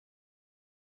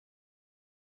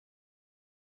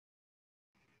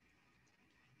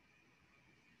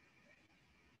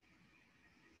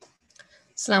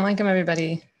Assalamu alaikum,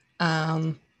 everybody.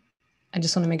 I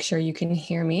just want to make sure you can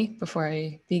hear me before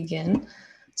I begin.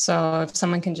 So if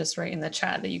someone can just write in the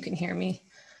chat that you can hear me,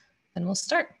 then we'll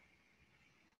start.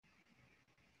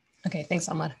 Okay, thanks,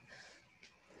 Ahmad.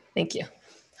 Thank you.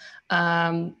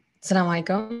 Assalamu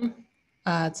alaikum.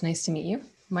 It's nice to meet you.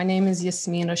 My name is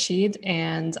Yasmeen Rasheed,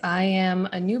 and I am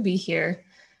a newbie here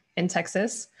in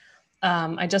Texas.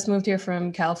 I just moved here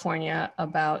from California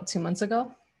about 2 months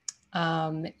ago.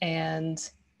 And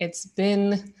it's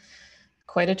been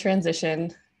quite a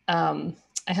transition. I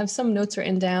have some notes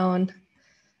written down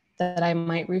that I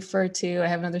might refer to. I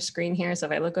have another screen here, so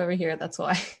if I look over here, that's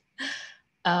why.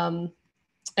 And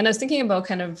I was thinking about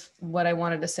kind of what I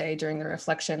wanted to say during the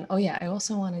reflection. Oh yeah, I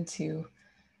also wanted to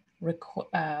put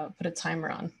a timer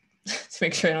on to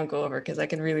make sure I don't go over, because I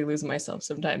can really lose myself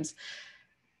sometimes.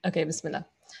 Okay, bismillah.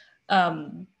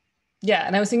 Yeah,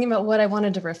 and I was thinking about what I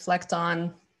wanted to reflect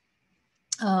on.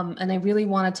 And I really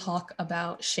want to talk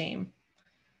about shame.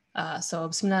 So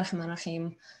Bismillah ar-Rahman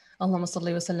ar-Rahim. اللهم صل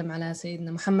وسلم على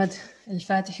سيدنا محمد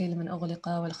الفاتح لمن أغلق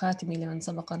والخاتم لمن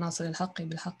سبق ناصر الحق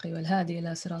بالحق والهادي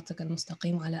إلى صراطك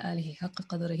المستقيم وعلى آله حق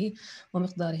قدره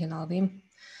ومقداره العظيم.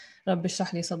 رب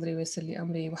اشرح لي صدري ويسر لي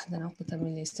أمري واحلل عقدة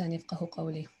من لساني يفقهوا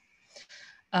قولي.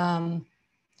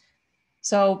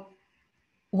 So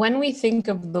when we think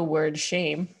of the word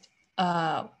shame,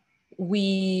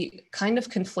 we kind of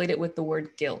conflate it with the word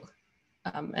guilt.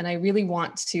 And I really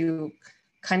want to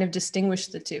kind of distinguish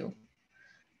the two.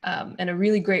 And a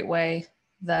really great way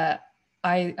that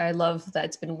I love that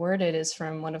it's been worded is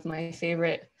from one of my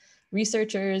favorite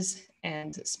researchers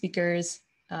and speakers,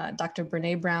 Dr.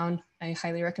 Brene Brown. I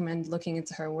highly recommend looking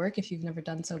into her work if you've never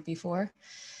done so before.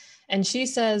 And she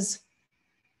says,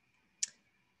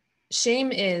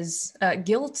 shame is,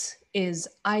 guilt is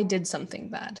I did something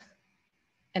bad.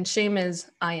 And shame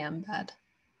is I am bad.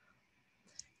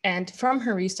 And from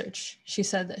her research, she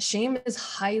said that shame is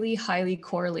highly, highly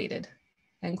correlated,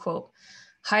 end quote,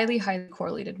 highly, highly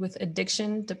correlated with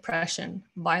addiction, depression,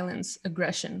 violence,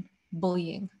 aggression,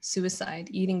 bullying, suicide,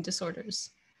 eating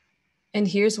disorders. And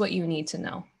here's what you need to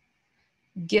know.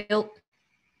 Guilt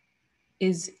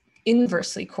is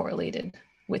inversely correlated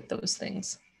with those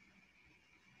things.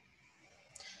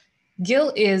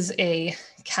 Guilt is a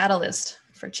catalyst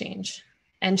for change,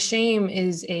 and shame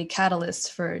is a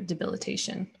catalyst for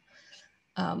debilitation.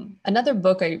 Another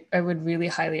book I would really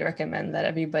highly recommend that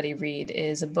everybody read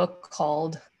is a book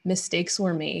called Mistakes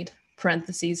Were Made,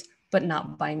 parentheses, but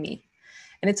not by me.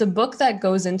 And it's a book that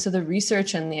goes into the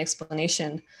research and the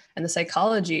explanation and the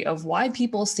psychology of why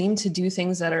people seem to do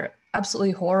things that are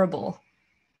absolutely horrible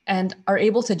and are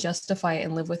able to justify it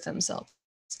and live with themselves.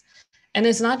 And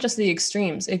it's not just the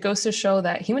extremes. It goes to show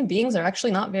that human beings are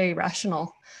actually not very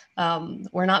rational. We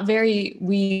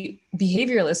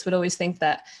behavioralists would always think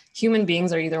that human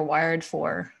beings are either wired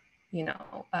for,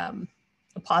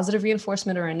 a positive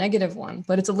reinforcement or a negative one,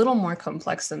 but it's a little more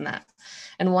complex than that.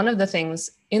 And one of the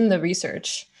things in the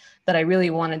research that I really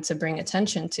wanted to bring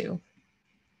attention to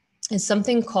is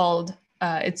something called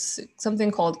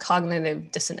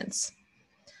cognitive dissonance.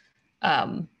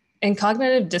 And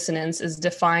cognitive dissonance is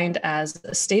defined as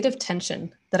a state of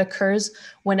tension that occurs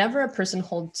whenever a person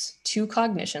holds two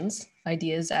cognitions,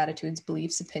 ideas, attitudes,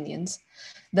 beliefs, opinions,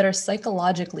 that are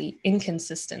psychologically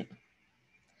inconsistent.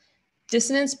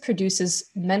 Dissonance produces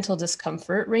mental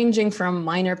discomfort ranging from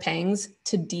minor pangs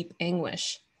to deep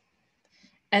anguish.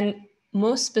 And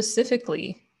most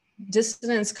specifically,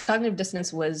 cognitive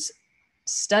dissonance was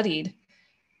studied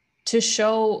to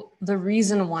show the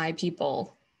reason why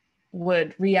people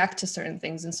would react to certain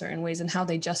things in certain ways and how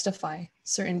they justify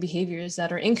certain behaviors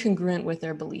that are incongruent with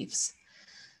their beliefs.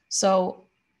 So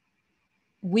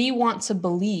we want to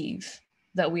believe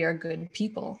that we are good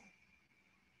people.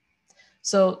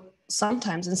 So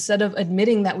sometimes instead of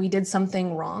admitting that we did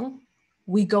something wrong,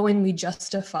 we go and we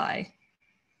justify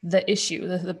the issue,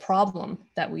 the problem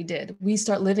that we did. We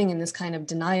start living in this kind of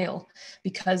denial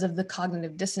because of the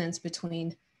cognitive dissonance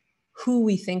between who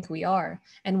we think we are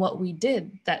and what we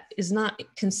did that is not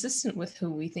consistent with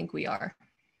who we think we are.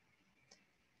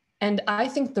 And I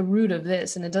think the root of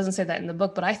this, and it doesn't say that in the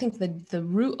book, but I think the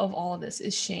root of all of this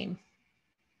is shame.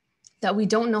 That we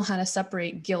don't know how to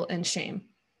separate guilt and shame.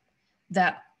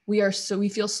 That we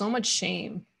feel so much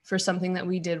shame for something that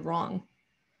we did wrong,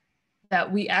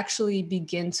 that we actually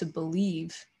begin to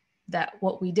believe that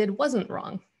what we did wasn't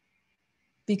wrong.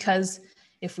 Because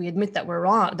if we admit that we're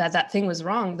wrong, that thing was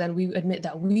wrong, then we admit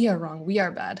that we are wrong, we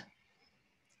are bad.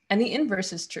 And the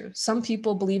inverse is true. Some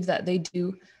people believe that they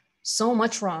do so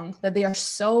much wrong, that they are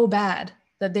so bad,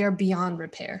 that they are beyond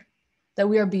repair, that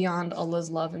we are beyond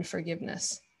Allah's love and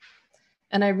forgiveness.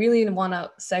 And I really want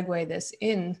to segue this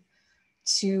in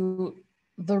to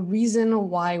the reason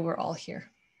why we're all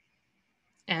here.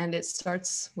 And it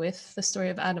starts with the story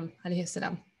of Adam, alayhi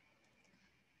salam.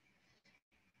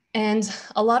 And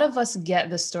a lot of us get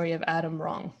the story of Adam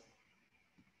wrong.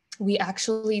 We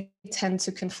actually tend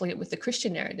to conflate it with the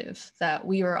Christian narrative that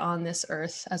we are on this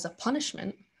earth as a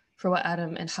punishment for what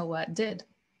Adam and Hawa did.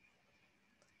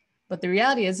 But the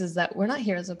reality is that we're not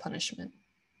here as a punishment.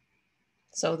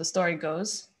 So the story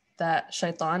goes that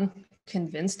Shaitan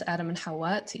convinced Adam and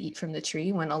Hawa to eat from the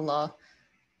tree when Allah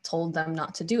told them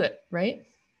not to do it, right?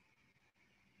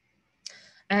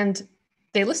 And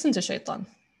they listened to Shaitan.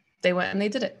 They went and they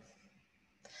did it.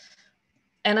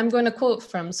 And I'm going to quote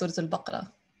from Surah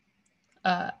Al-Baqarah,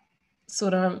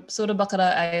 Surah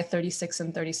Baqarah, ayah 36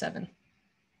 and 37.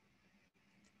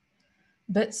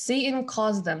 But Satan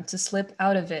caused them to slip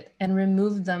out of it and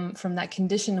removed them from that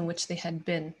condition in which they had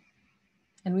been.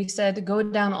 And we said, go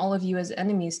down all of you as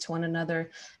enemies to one another,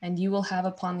 and you will have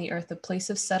upon the earth a place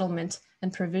of settlement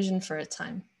and provision for a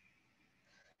time.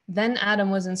 Then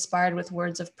Adam was inspired with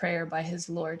words of prayer by his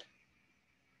Lord.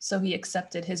 So he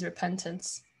accepted his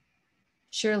repentance.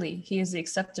 Surely he is the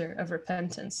acceptor of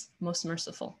repentance, most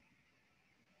merciful.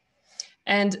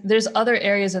 And there's other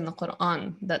areas in the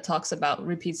Quran that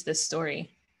repeats this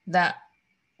story, that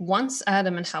once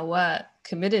Adam and Hawa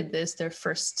committed their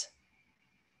first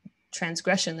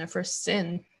transgression, their first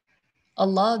sin,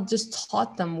 Allah just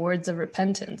taught them words of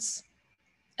repentance.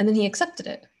 And then he accepted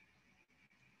it.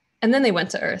 And then they went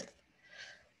to earth.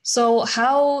 So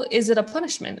how is it a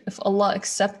punishment if Allah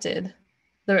accepted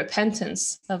the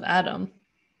repentance of Adam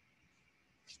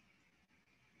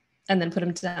and then put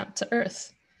him down to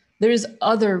earth? There's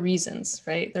other reasons,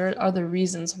 right? There are other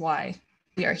reasons why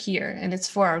we are here. And it's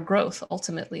for our growth,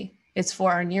 ultimately. It's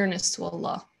for our nearness to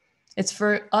Allah. It's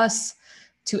for us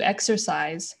to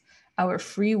exercise our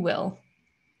free will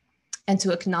and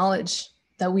to acknowledge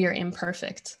that we are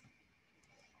imperfect.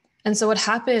 And so what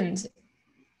happened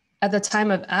at the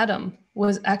time of Adam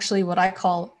was actually what I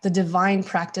call the divine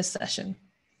practice session.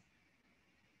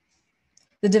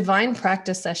 The divine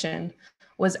practice session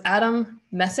was Adam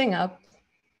messing up,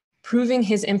 proving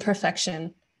his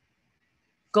imperfection,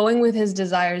 going with his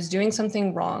desires, doing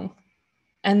something wrong,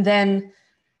 and then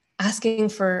asking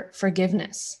for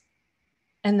forgiveness,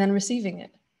 and then receiving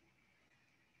it.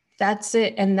 That's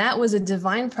it. And that was a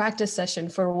divine practice session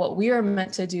for what we are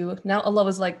meant to do. Now Allah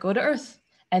was like, go to earth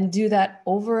and do that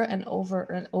over and over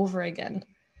and over again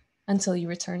until you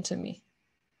return to me.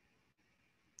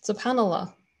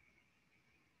 SubhanAllah.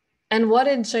 And what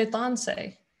did Shaitan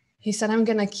say? He said, I'm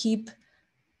going to keep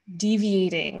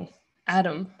deviating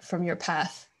Adam from your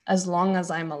path as long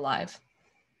as I'm alive.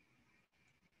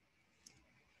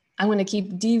 I'm going to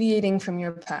keep deviating from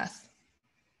your path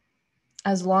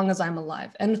as long as I'm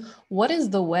alive. And what is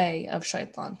the way of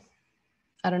Shaitan?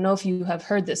 I don't know if you have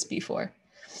heard this before,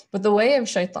 but the way of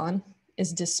Shaitan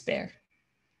is despair.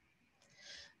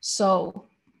 So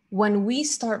when we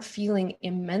start feeling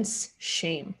immense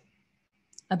shame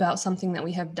about something that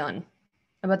we have done,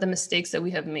 about the mistakes that we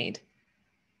have made,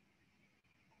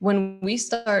 when we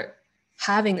start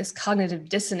having this cognitive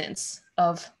dissonance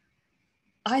of,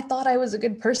 I thought I was a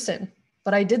good person,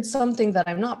 but I did something that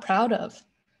I'm not proud of,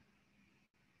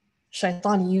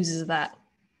 Shaitan uses that.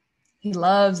 He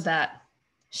loves that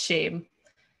shame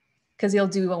because he'll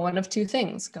do one of two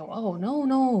things. Go, oh,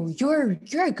 no, you're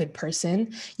a good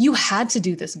person. You had to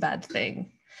do this bad thing.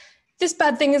 This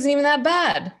bad thing isn't even that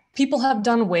bad. People have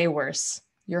done way worse.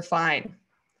 You're fine.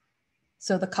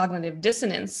 So the cognitive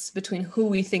dissonance between who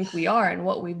we think we are and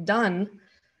what we've done,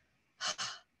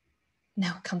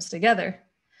 now it comes together.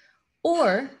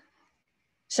 Or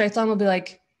Shaitan will be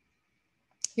like,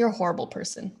 you're a horrible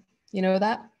person. You know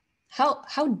that?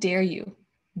 How dare you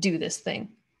do this thing?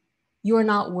 You are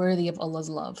not worthy of Allah's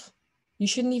love. You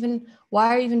shouldn't even, why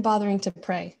are you even bothering to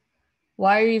pray?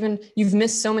 You've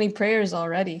missed so many prayers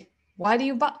already. Why do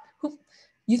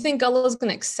you think Allah is going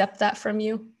to accept that from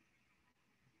you?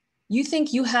 You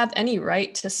think you have any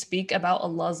right to speak about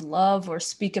Allah's love or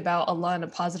speak about Allah in a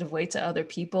positive way to other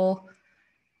people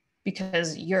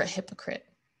because you're a hypocrite.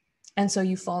 And so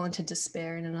you fall into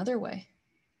despair in another way.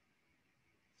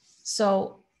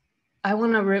 So I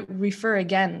want to refer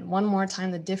again, one more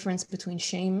time, the difference between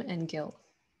shame and guilt.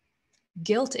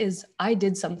 Guilt is, I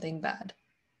did something bad.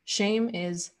 Shame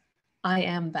is, I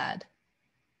am bad.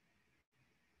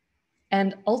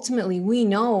 And ultimately, we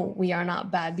know we are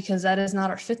not bad because that is not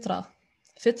our fitrah.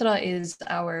 Fitrah is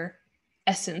our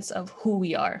essence of who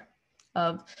we are.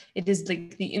 It is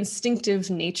like the instinctive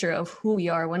nature of who we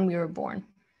are when we were born.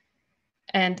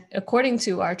 And according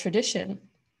to our tradition,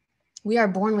 We are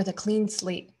born with a clean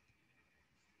slate,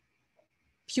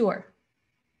 pure.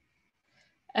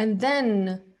 And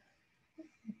then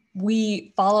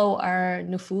we follow our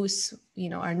nufus,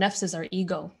 our nafs is our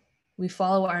ego. We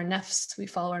follow our nafs, we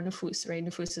follow our nufus, right?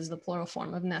 Nufus is the plural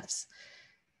form of nafs.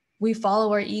 We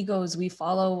follow our egos, we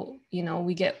follow,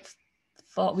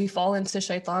 we fall into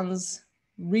shaitan's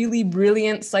really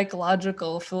brilliant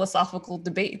psychological, philosophical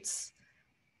debates.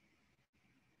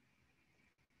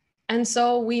 And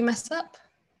so we mess up.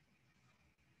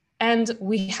 And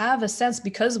we have a sense,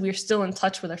 because we're still in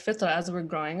touch with our fitra as we're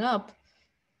growing up,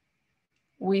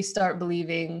 we start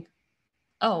believing,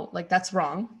 oh, like that's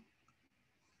wrong.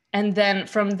 And then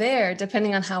from there,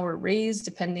 depending on how we're raised,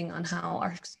 depending on how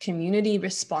our community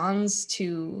responds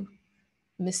to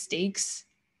mistakes,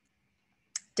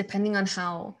 depending on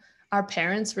how our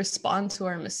parents respond to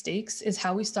our mistakes, is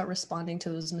how we start responding to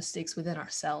those mistakes within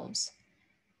ourselves.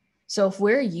 So if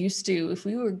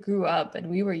we grew up and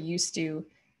we were used to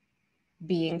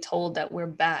being told that we're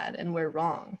bad and we're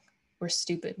wrong, we're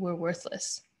stupid, we're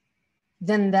worthless,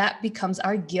 then that becomes,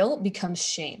 our guilt becomes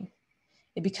shame.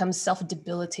 It becomes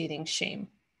self-debilitating shame.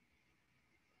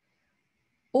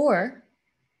 Or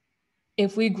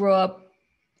if we grow up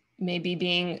maybe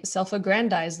being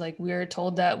self-aggrandized, like we're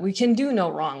told that we can do no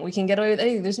wrong, we can get away with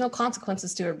anything, there's no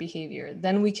consequences to our behavior,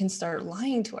 then we can start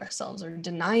lying to ourselves or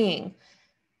denying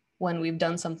when we've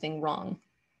done something wrong,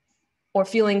 or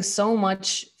feeling so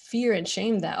much fear and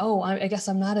shame that, oh, I guess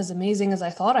I'm not as amazing as I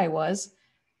thought I was.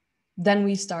 Then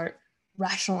we start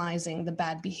rationalizing the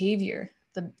bad behavior,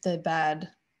 the bad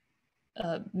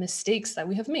mistakes that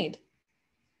we have made.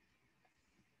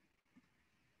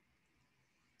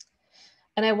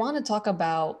 And I want to talk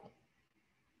about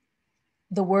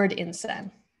the word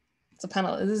insan. It's a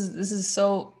panel. This is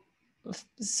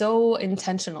so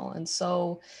intentional and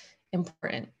so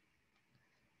important.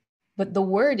 But the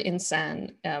word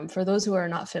insan, for those who are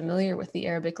not familiar with the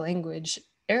Arabic language,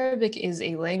 Arabic is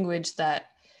a language that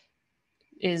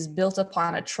is built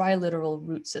upon a triliteral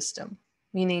root system,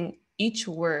 meaning each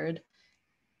word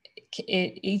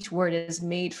is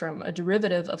made from a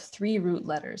derivative of 3 root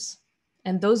letters.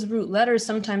 And those root letters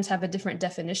sometimes have a different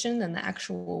definition than the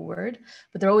actual word,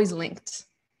 but they're always linked.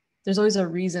 There's always a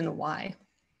reason why.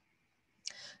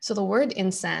 So the word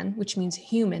insan, which means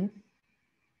human,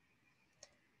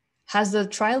 has the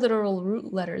triliteral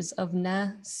root letters of na,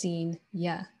 sin,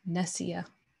 ya, nasiya,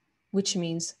 which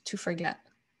means to forget.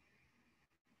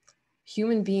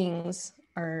 Human beings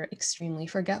are extremely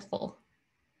forgetful.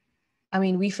 I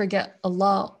mean, we forget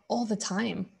Allah all the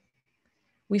time.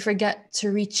 We forget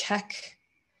to recheck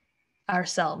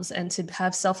ourselves and to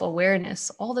have self-awareness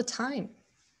all the time.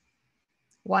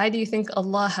 Why do you think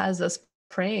Allah has us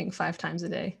praying 5 times a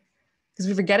day? Because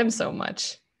we forget him so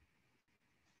much.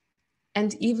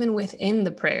 And even within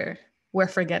the prayer, we're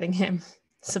forgetting him,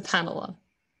 subhanAllah.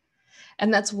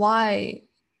 And that's why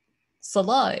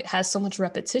Salah has so much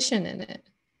repetition in it.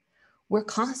 We're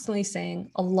constantly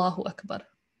saying, Allahu Akbar,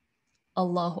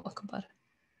 Allahu Akbar,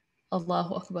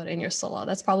 Allahu Akbar in your Salah.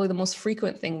 That's probably the most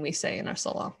frequent thing we say in our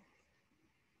Salah.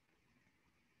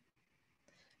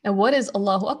 And what is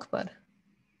Allahu Akbar?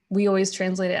 We always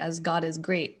translate it as God is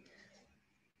great.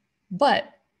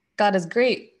 But God is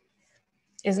great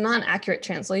is not an accurate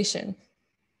translation.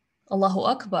 Allahu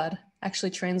Akbar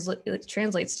actually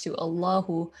translates to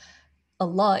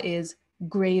Allah is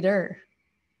greater.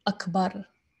 Akbar.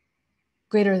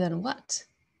 Greater than what?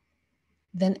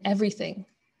 Than everything.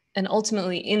 And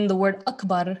ultimately in the word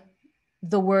Akbar,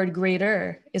 the word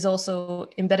greater is also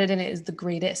embedded in it is the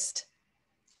greatest,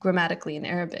 grammatically in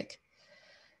Arabic.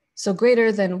 So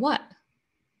greater than what?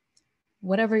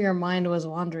 Whatever your mind was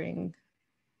wandering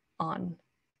on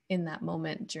in that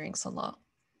moment during Salah.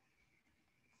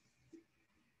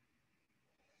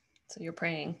 So you're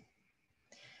praying.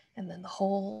 And then the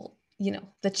whole,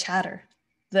 the chatter,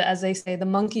 as they say, the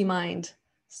monkey mind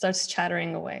starts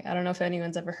chattering away. I don't know if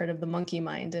anyone's ever heard of the monkey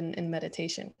mind in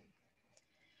meditation.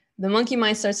 The monkey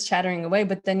mind starts chattering away,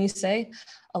 but then you say,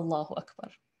 Allahu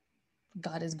Akbar.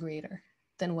 God is greater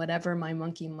than whatever my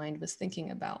monkey mind was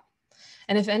thinking about.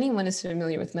 And if anyone is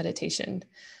familiar with meditation,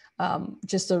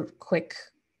 just a quick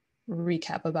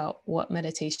recap about what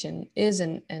meditation is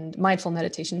and mindful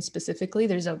meditation specifically.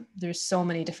 There's so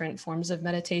many different forms of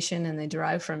meditation, and they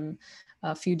derive from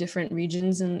a few different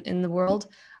regions in the world.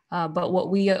 But what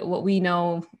we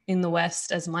know in the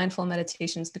West as mindful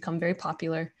meditations become very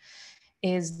popular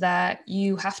is that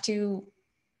you have to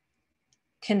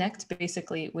connect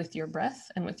basically with your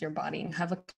breath and with your body and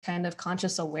have a kind of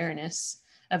conscious awareness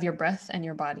of your breath and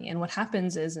your body. And what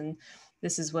happens is, and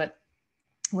this is where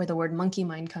the word monkey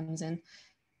mind comes in,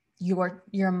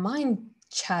 your mind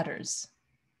chatters.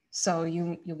 So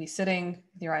you'll be sitting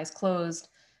with your eyes closed,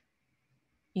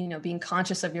 being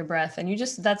conscious of your breath, and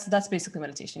that's basically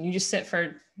meditation. You just sit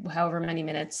for however many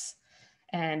minutes,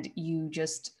 and you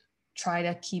just try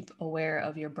to keep aware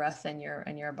of your breath and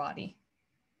your body.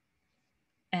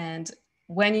 And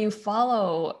when you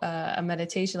follow a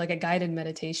meditation, like a guided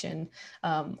meditation,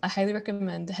 I highly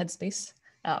recommend Headspace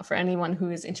for anyone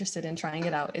who is interested in trying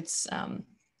it out. It's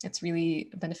really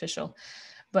beneficial.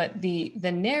 But the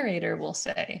narrator will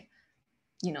say,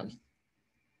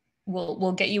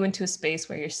 we'll get you into a space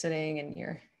where you're sitting and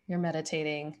you're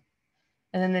meditating,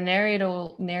 and then the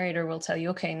narrator will tell you,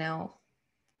 okay, now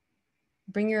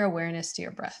bring your awareness to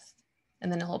your breath,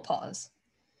 and then he'll pause.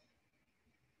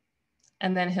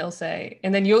 And then he'll say,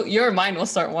 and then your mind will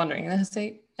start wandering. And he'll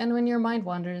say, and when your mind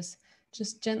wanders,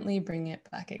 just gently bring it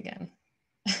back again.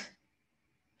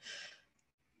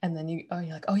 And then you're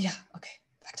like, oh yeah, okay,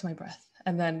 back to my breath.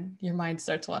 And then your mind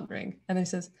starts wandering. And then he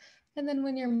says, and then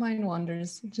when your mind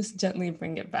wanders, just gently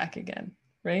bring it back again,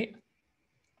 right?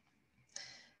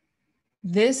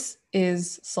 This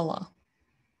is Salah.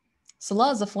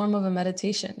 Salah is a form of a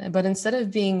meditation, but instead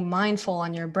of being mindful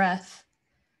on your breath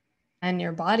and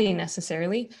your body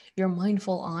necessarily, you're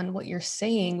mindful on what you're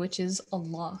saying, which is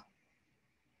Allah.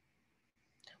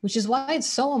 Which is why it's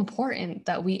so important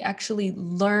that we actually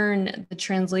learn the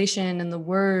translation and the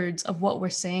words of what we're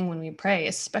saying when we pray,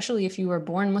 especially if you were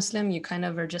born Muslim. You kind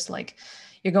of are just like,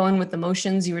 you're going with the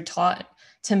motions. You were taught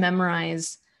to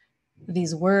memorize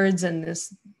these words and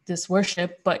this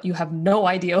worship, but you have no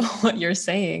idea what you're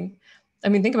saying. I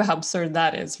mean, think about how absurd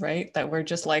that is, right? That we're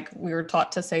just like, we were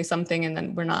taught to say something and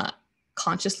then we're not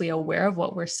consciously aware of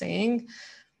what we're saying.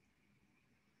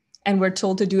 And we're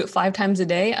told to do it 5 times a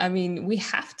day. I mean, we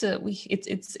have to,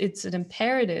 it's an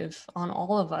imperative on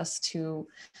all of us to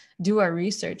do our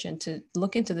research and to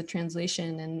look into the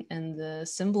translation and the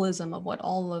symbolism of what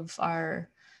all of our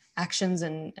actions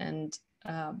and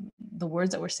the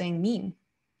words that we're saying mean.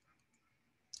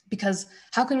 Because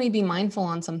how can we be mindful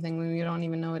on something when we don't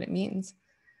even know what it means?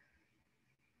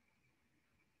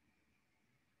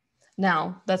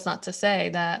 Now, that's not to say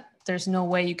that there's no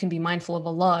way you can be mindful of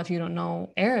Allah if you don't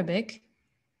know Arabic,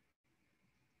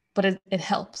 but it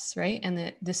helps, right?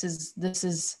 And this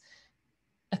is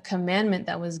a commandment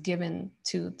that was given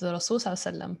to the Rasul Sallallahu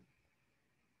Alaihi Wasallam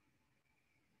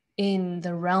in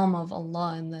the realm of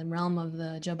Allah, in the realm of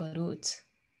the Jabarut.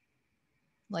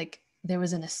 Like there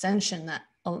was an ascension that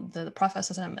the Prophet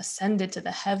Sallallahu Alaihi Wasallam ascended to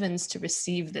the heavens to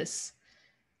receive this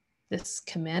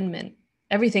commandment.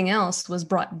 Everything else was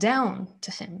brought down to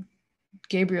him.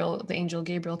 The angel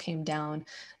Gabriel came down,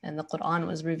 and the Quran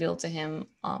was revealed to him,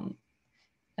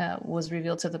 was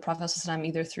revealed to the Prophet ﷺ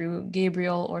either through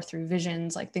Gabriel or through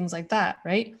visions, like things like that,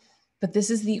 right? But this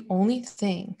is the only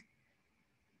thing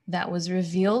that was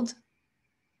revealed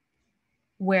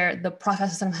where the Prophet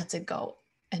ﷺ had to go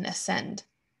and ascend.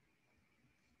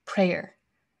 Prayer.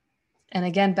 And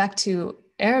again, back to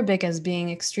Arabic as being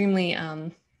extremely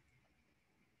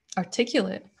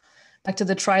articulate. Back to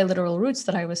the triliteral roots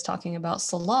that I was talking about,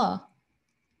 Salah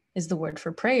is the word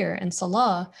for prayer, and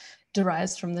Salah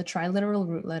derives from the triliteral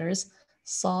root letters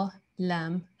Sa,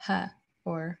 Lam, Ha,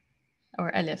 or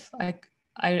Alif. I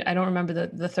don't remember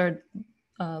the third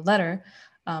letter.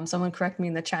 Someone correct me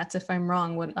in the chats if I'm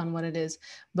wrong on what it is,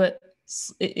 but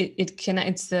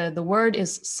the word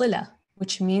is Sila,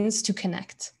 which means to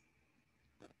connect.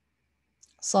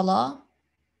 Salah,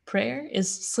 prayer, is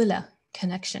Sila,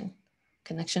 connection.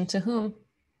 Connection to whom?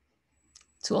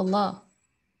 To Allah.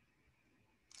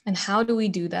 And how do we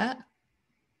do that?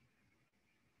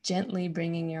 Gently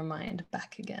bringing your mind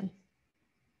back again.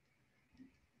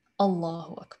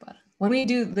 Allahu Akbar. When we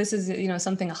do, this is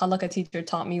something a halakha teacher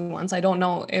taught me once. I don't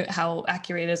know how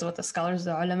accurate it is what the scholars,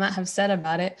 the ulama, have said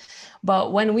about it.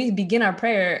 But when we begin our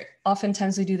prayer,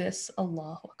 oftentimes we do this,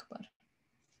 Allahu Akbar.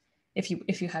 If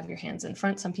you have your hands in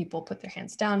front, some people put their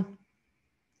hands down.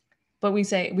 But we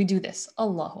do this,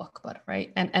 Allahu Akbar,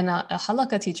 right? And a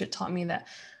halakha teacher taught me that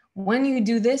when you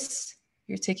do this,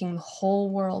 you're taking the whole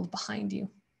world behind you,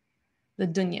 the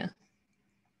dunya,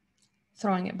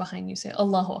 throwing it behind you, say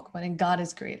Allahu Akbar, and God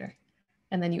is greater.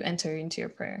 And then you enter into your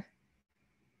prayer.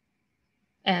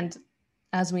 And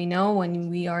as we know, when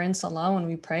we are in salah, when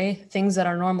we pray, things that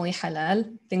are normally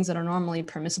halal, things that are normally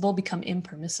permissible become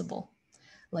impermissible,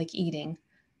 like eating,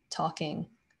 talking,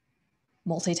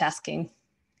 multitasking,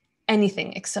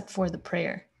 anything except for the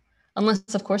prayer.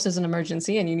 Unless, of course, there's an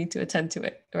emergency and you need to attend to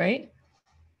it, right?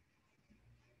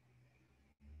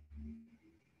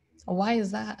 Why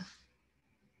is that?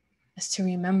 It's to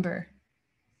remember.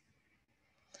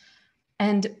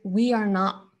 And we are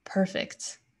not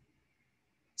perfect.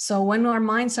 So when our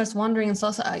mind starts wandering in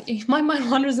salah, my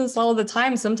mind wanders in salah all the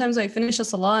time. Sometimes I finish a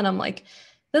salah and I'm like,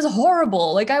 this is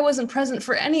horrible. Like I wasn't present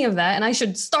for any of that. And I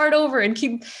should start over and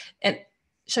keep, and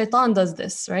shaitan does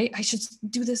this, right? I should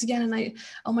do this again. And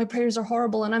oh, my prayers are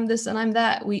horrible and I'm this and I'm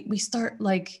that. We start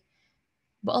like,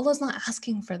 but Allah's not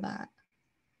asking for that.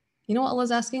 You know what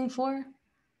Allah's asking for?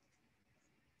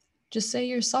 Just say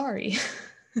you're sorry.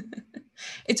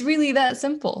 It's really that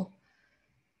simple.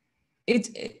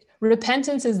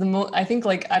 Repentance is the most, I think,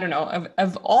 like, I don't know,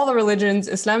 of all the religions,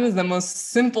 Islam is the most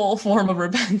simple form of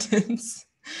repentance.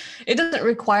 It doesn't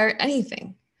require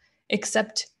anything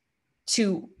except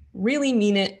to really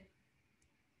mean it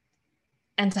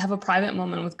and to have a private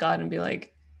moment with God and be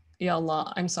like, Ya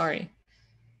Allah, I'm sorry.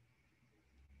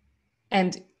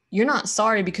 And you're not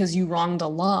sorry because you wronged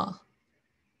Allah,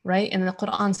 right? And the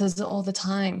Quran says it all the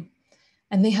time.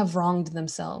 And they have wronged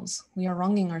themselves. We are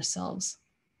wronging ourselves.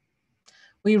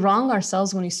 We wrong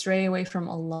ourselves when we stray away from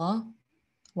Allah.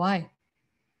 Why?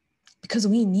 Because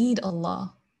we need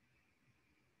Allah.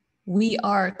 We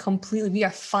are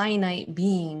finite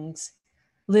beings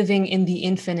living in the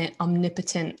infinite,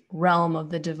 omnipotent realm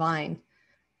of the divine.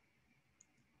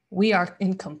 We are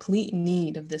in complete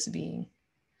need of this being.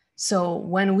 So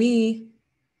when we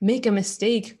make a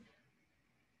mistake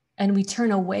and we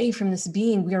turn away from this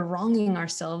being, we are wronging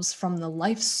ourselves from the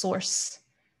life source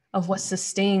of what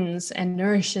sustains and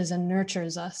nourishes and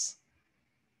nurtures us.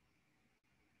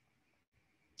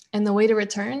 And the way to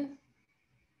return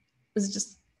is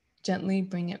just gently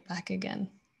bring it back again.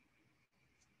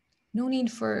 No need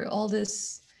for all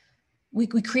this. We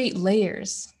create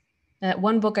layers. And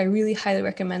one book I really highly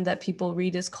recommend that people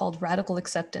read is called Radical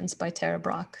Acceptance by Tara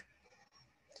Brach.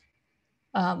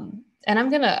 And I'm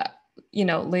gonna,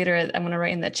 later I'm gonna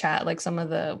write in the chat like some of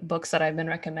the books that I've been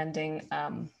recommending.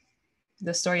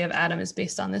 The story of Adam is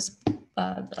based on this,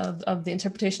 of the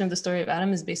interpretation of the story of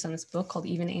Adam is based on this book called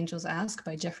Even Angels Ask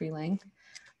by Jeffrey Lang.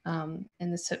 And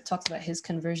this talks about his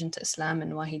conversion to Islam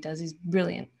and why he does. He's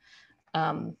brilliant.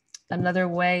 Another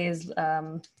one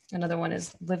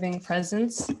is Living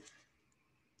Presence.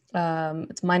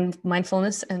 It's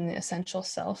Mindfulness and the Essential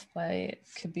Self by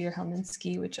Kabir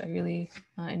Helminski, which I really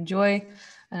enjoy.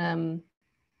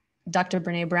 Dr.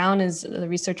 Brene Brown is the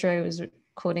researcher I was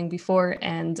quoting before,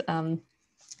 and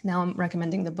now I'm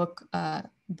recommending the book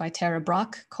by Tara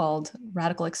Brach called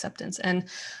Radical Acceptance. And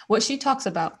what she talks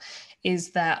about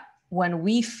is that when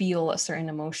we feel a certain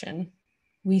emotion,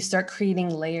 we start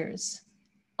creating layers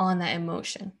on that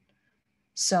emotion.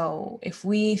 So if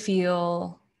we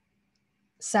feel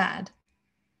sad,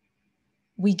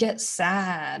 we get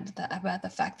sad about the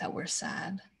fact that we're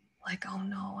sad. Like, oh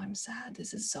no, I'm sad.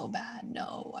 This is so bad.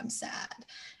 No, I'm sad.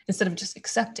 Instead of just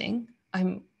accepting,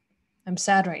 I'm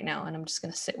sad right now and I'm just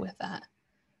going to sit with that.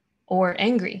 Or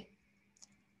angry.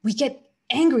 We get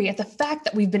angry at the fact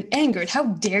that we've been angered. How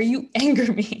dare you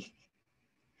anger me?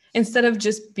 Instead of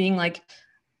just being like,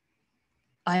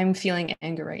 I'm feeling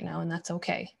anger right now and that's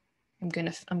okay. I'm going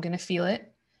to feel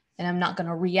it and I'm not going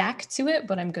to react to it,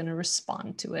 but I'm going to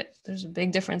respond to it. There's a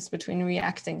big difference between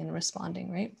reacting and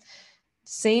responding, right?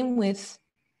 Same with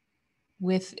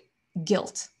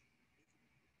guilt.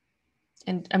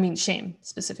 And I mean, shame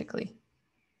specifically.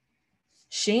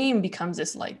 Shame becomes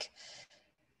this like,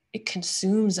 it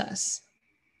consumes us.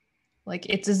 Like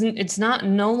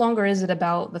no longer is it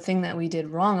about the thing that we did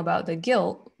wrong, about the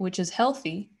guilt, which is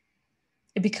healthy.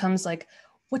 It becomes like,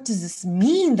 what does this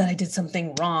mean that I did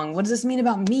something wrong? What does this mean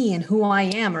about me and who I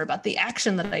am, or about the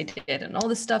action that I did and all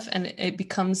this stuff? And it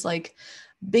becomes like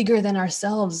bigger than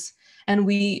ourselves. And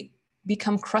we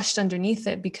become crushed underneath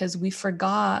it because we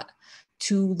forgot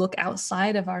to look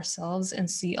outside of ourselves and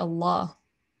see Allah.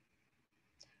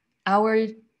 Our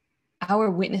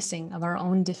witnessing of our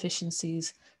own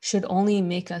deficiencies should only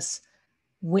make us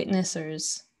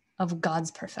witnessers of God's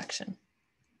perfection.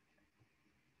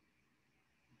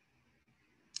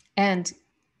 And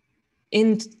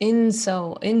in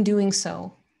doing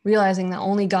so, realizing that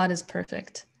only God is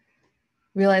perfect,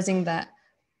 realizing that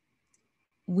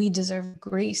we deserve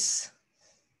grace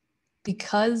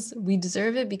because we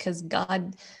deserve it because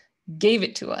God gave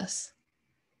it to us.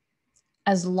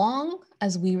 As long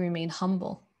as we remain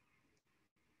humble,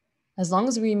 as long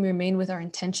as we remain with our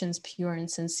intentions pure and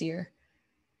sincere,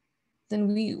 then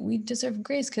we deserve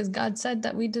grace because God said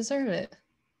that we deserve it,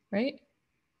 right?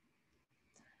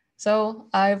 So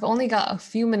I've only got a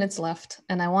few minutes left,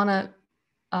 and I want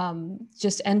to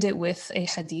just end it with a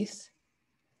hadith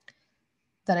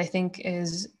that I think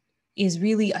is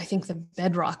really, I think, the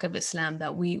bedrock of Islam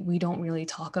that we don't really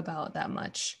talk about that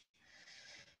much.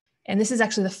 And this is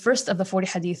actually the first of the 40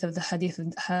 hadith of the Hadith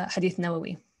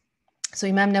Nawawi. So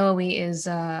Imam Nawawi is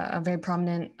a very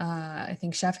prominent, I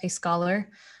think, Shafi'i scholar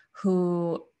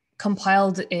who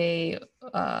compiled a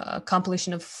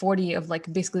compilation of 40 of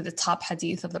like basically the top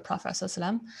hadith of the Prophet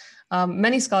ﷺ.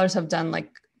 Many scholars have done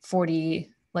like 40,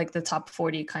 like the top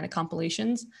 40 kind of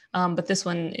compilations, but this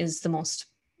one is the most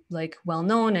like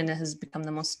well-known, and it has become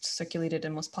the most circulated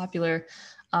and most popular.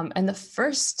 And the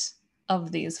first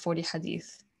of these 40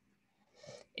 hadith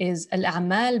is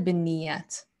Al-A'mal bin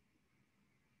Niyat.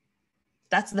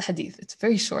 That's the hadith. It's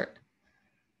very short.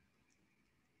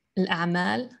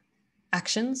 Al-a'mal,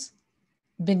 actions,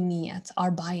 bin niyat,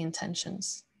 are by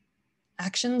intentions.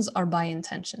 Actions are by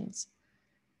intentions.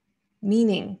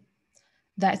 Meaning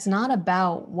that it's not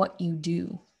about what you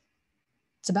do.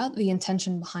 It's about the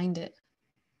intention behind it.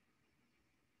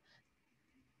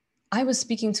 I was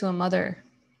speaking to a mother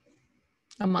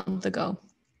a month ago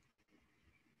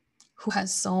who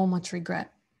has so much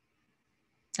regret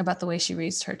about the way she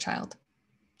raised her child,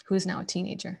 who is now a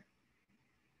teenager.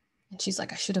 And she's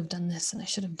like, I should have done this and I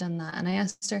should have done that. And I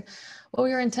asked her, what were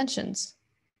your intentions?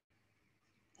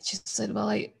 She said, well,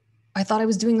 I thought I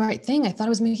was doing the right thing. I thought I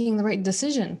was making the right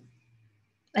decision.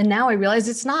 And now I realize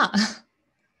it's not.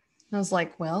 And I was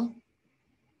like, well,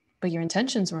 but your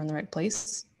intentions were in the right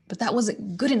place. But that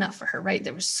wasn't good enough for her, right?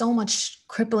 There was so much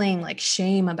crippling like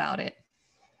shame about it.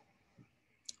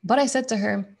 But I said to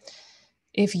her,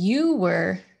 if you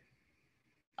were,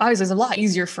 obviously it's a lot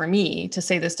easier for me to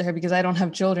say this to her because I don't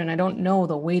have children. I don't know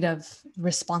the weight of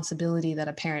responsibility that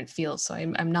a parent feels. So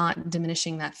I'm not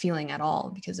diminishing that feeling at all,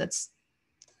 because it's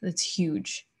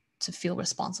huge to feel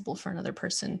responsible for another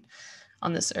person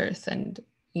on this earth. And,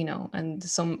 you know, and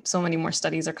so many more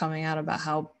studies are coming out about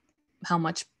how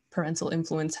much parental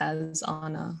influence has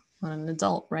on an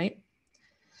adult, right?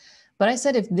 But I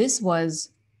said, if this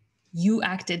was, you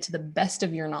acted to the best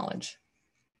of your knowledge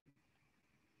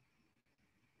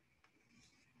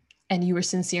and you were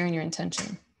sincere in your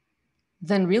intention,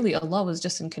 then really Allah was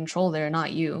just in control there,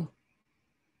 not you.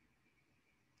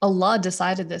 Allah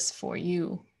decided this for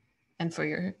you and for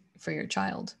your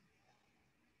child.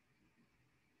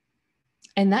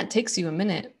 And that takes you a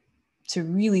minute to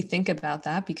really think about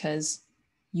that, because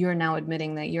you're now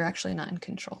admitting that you're actually not in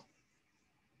control.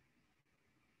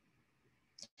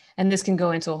 And this can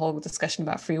go into a whole discussion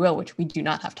about free will, which we do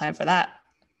not have time for that,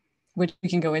 which we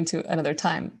can go into another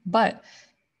time. But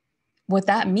what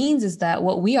that means is that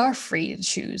what we are free to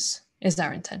choose is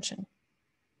our intention.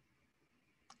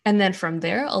 And then from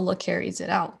there, Allah carries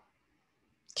out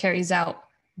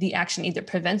the action, either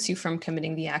prevents you from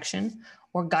committing the action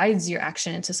or guides your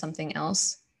action into something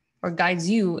else, or guides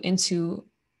you into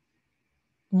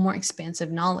more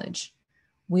expansive knowledge.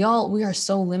 We are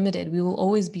so limited. We will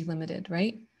always be limited,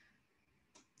 right?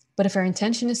 But if our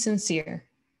intention is sincere,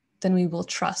 then we will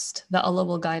trust that Allah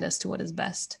will guide us to what is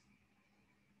best.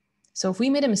 So if we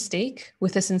made a mistake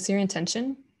with a sincere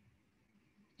intention,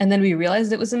 and then we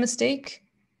realized it was a mistake,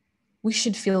 we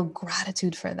should feel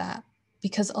gratitude for that,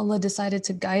 because Allah decided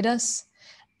to guide us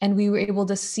and we were able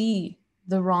to see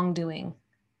the wrongdoing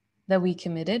that we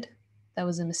committed, that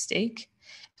was a mistake.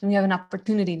 And we have an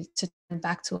opportunity to turn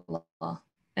back to Allah,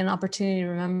 an opportunity to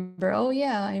remember, oh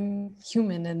yeah, I'm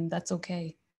human and that's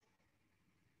okay.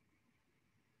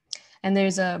 And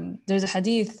there's a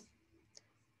hadith,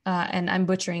 and I'm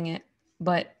butchering it,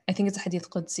 but I think it's a hadith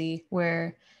Qudsi,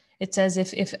 where it says,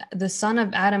 if the son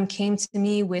of Adam came to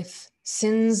me with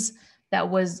sins that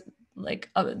was like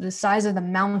the size of the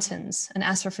mountains and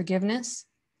asked for forgiveness,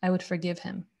 I would forgive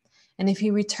him. And if he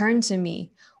returned to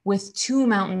me with 2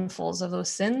 mountainfuls of those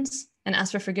sins and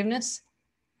asked for forgiveness,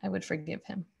 I would forgive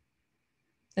him.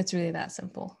 It's really that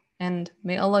simple. And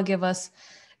may Allah give us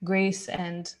grace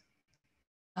and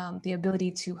the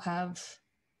ability to have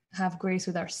grace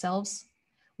with ourselves,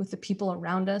 with the people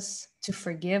around us, to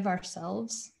forgive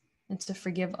ourselves and to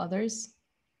forgive others,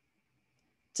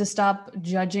 to stop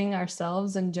judging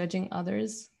ourselves and judging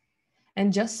others,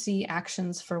 and just see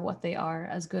actions for what they are,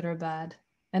 as good or bad,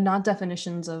 and not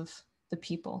definitions of the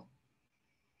people.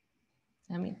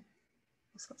 I mean,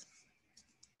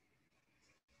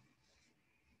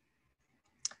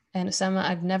 and Osama,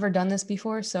 I've never done this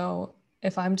before, so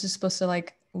if I'm just supposed to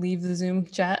like leave the Zoom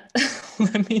chat,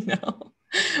 let me know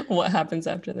what happens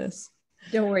after this.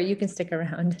 Don't worry, you can stick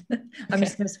around. I'm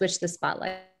just going to switch the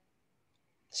spotlight.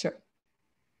 Sure.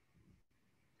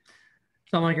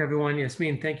 Assalamu alaikum, everyone.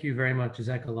 Yasmeen, thank you very much.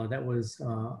 Jazakallah. That was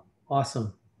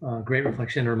awesome. Great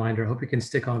reflection and reminder. I hope you can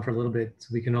stick on for a little bit so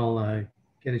we can all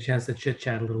get a chance to chit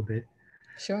chat a little bit.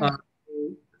 Sure.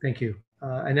 Thank you.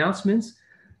 Announcements.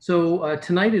 So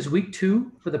tonight is week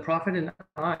 2 for the Prophet and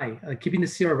I, Keeping the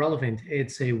Seerah Relevant.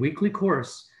 It's a weekly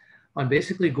course on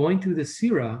basically going through the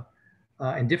Seerah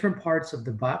and different parts of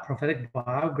the prophetic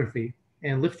biography,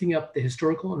 and lifting up the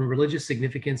historical and religious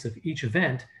significance of each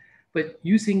event, but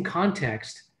using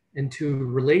context and to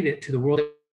relate it to the world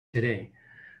today.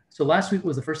 So last week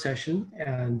was the first session,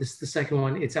 and this is the second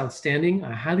one. It's outstanding.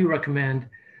 I highly recommend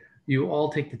you all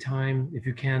take the time, if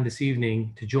you can, this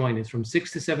evening to join. It's from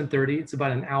 6 to 7:30. It's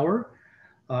about an hour.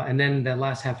 And then that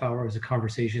last half hour is a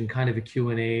conversation, kind of a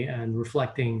Q&A and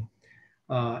reflecting.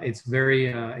 It's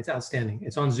outstanding.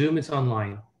 It's on Zoom, it's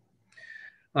online.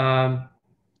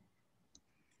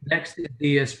 Next is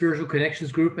the Spiritual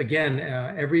Connections Group. Again,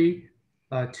 every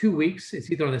 2 weeks, it's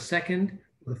either on the second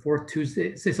or the fourth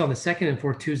Tuesday. It's on the second and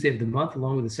fourth Tuesday of the month,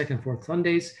 along with the second and fourth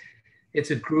Sundays.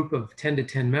 It's a group of 2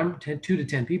 to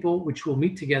 10 people, which will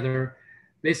meet together,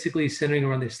 basically centering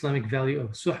around the Islamic value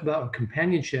of suhbah, or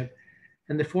companionship,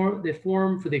 and they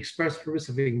form for the express purpose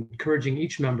of encouraging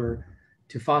each member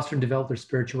to foster and develop their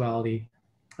spirituality,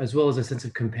 as well as a sense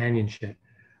of companionship.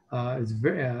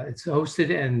 It's hosted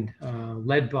and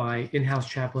led by in-house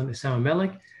chaplain Osama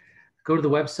Melik. Go to the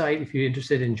website if you're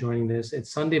interested in joining this.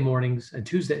 It's Sunday mornings and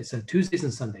Tuesdays. It's Tuesdays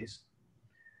and Sundays.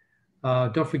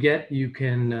 Don't forget, you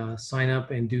can sign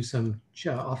up and do some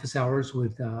office hours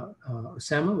with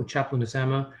Osama, with Chaplain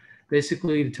Osama,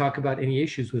 basically to talk about any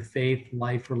issues with faith,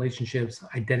 life, relationships,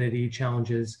 identity,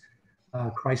 challenges,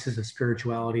 crisis of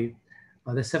spirituality.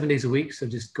 That's 7 days a week, so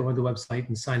just go on the website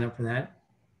and sign up for that.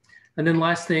 And then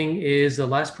last thing is, the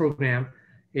last program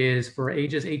is for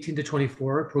ages 18 to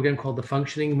 24, a program called The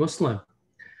Functioning Muslim.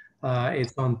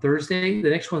 It's on Thursday. The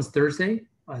next one's Thursday,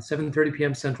 7:30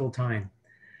 p.m. Central Time.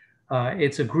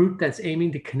 It's a group that's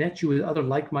aiming to connect you with other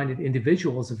like-minded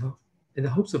individuals in the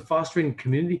hopes of fostering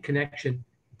community connection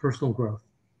and personal growth.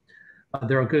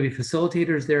 There are going to be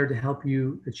facilitators there to help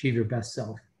you achieve your best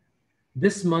self.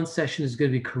 This month's session is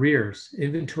going to be careers,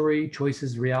 inventory,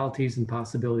 choices, realities, and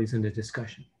possibilities in the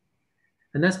discussion.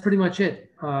 And that's pretty much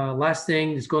it. Last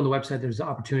thing, just go on the website. There's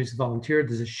opportunities to volunteer.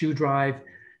 There's a shoe drive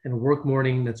and a work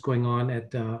morning that's going on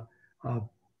at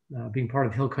being part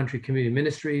of Hill Country Community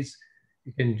Ministries.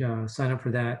 You can sign up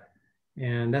for that.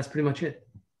 And that's pretty much it.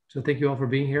 So thank you all for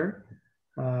being here.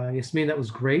 Yasmeen, that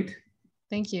was great.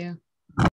 Thank you.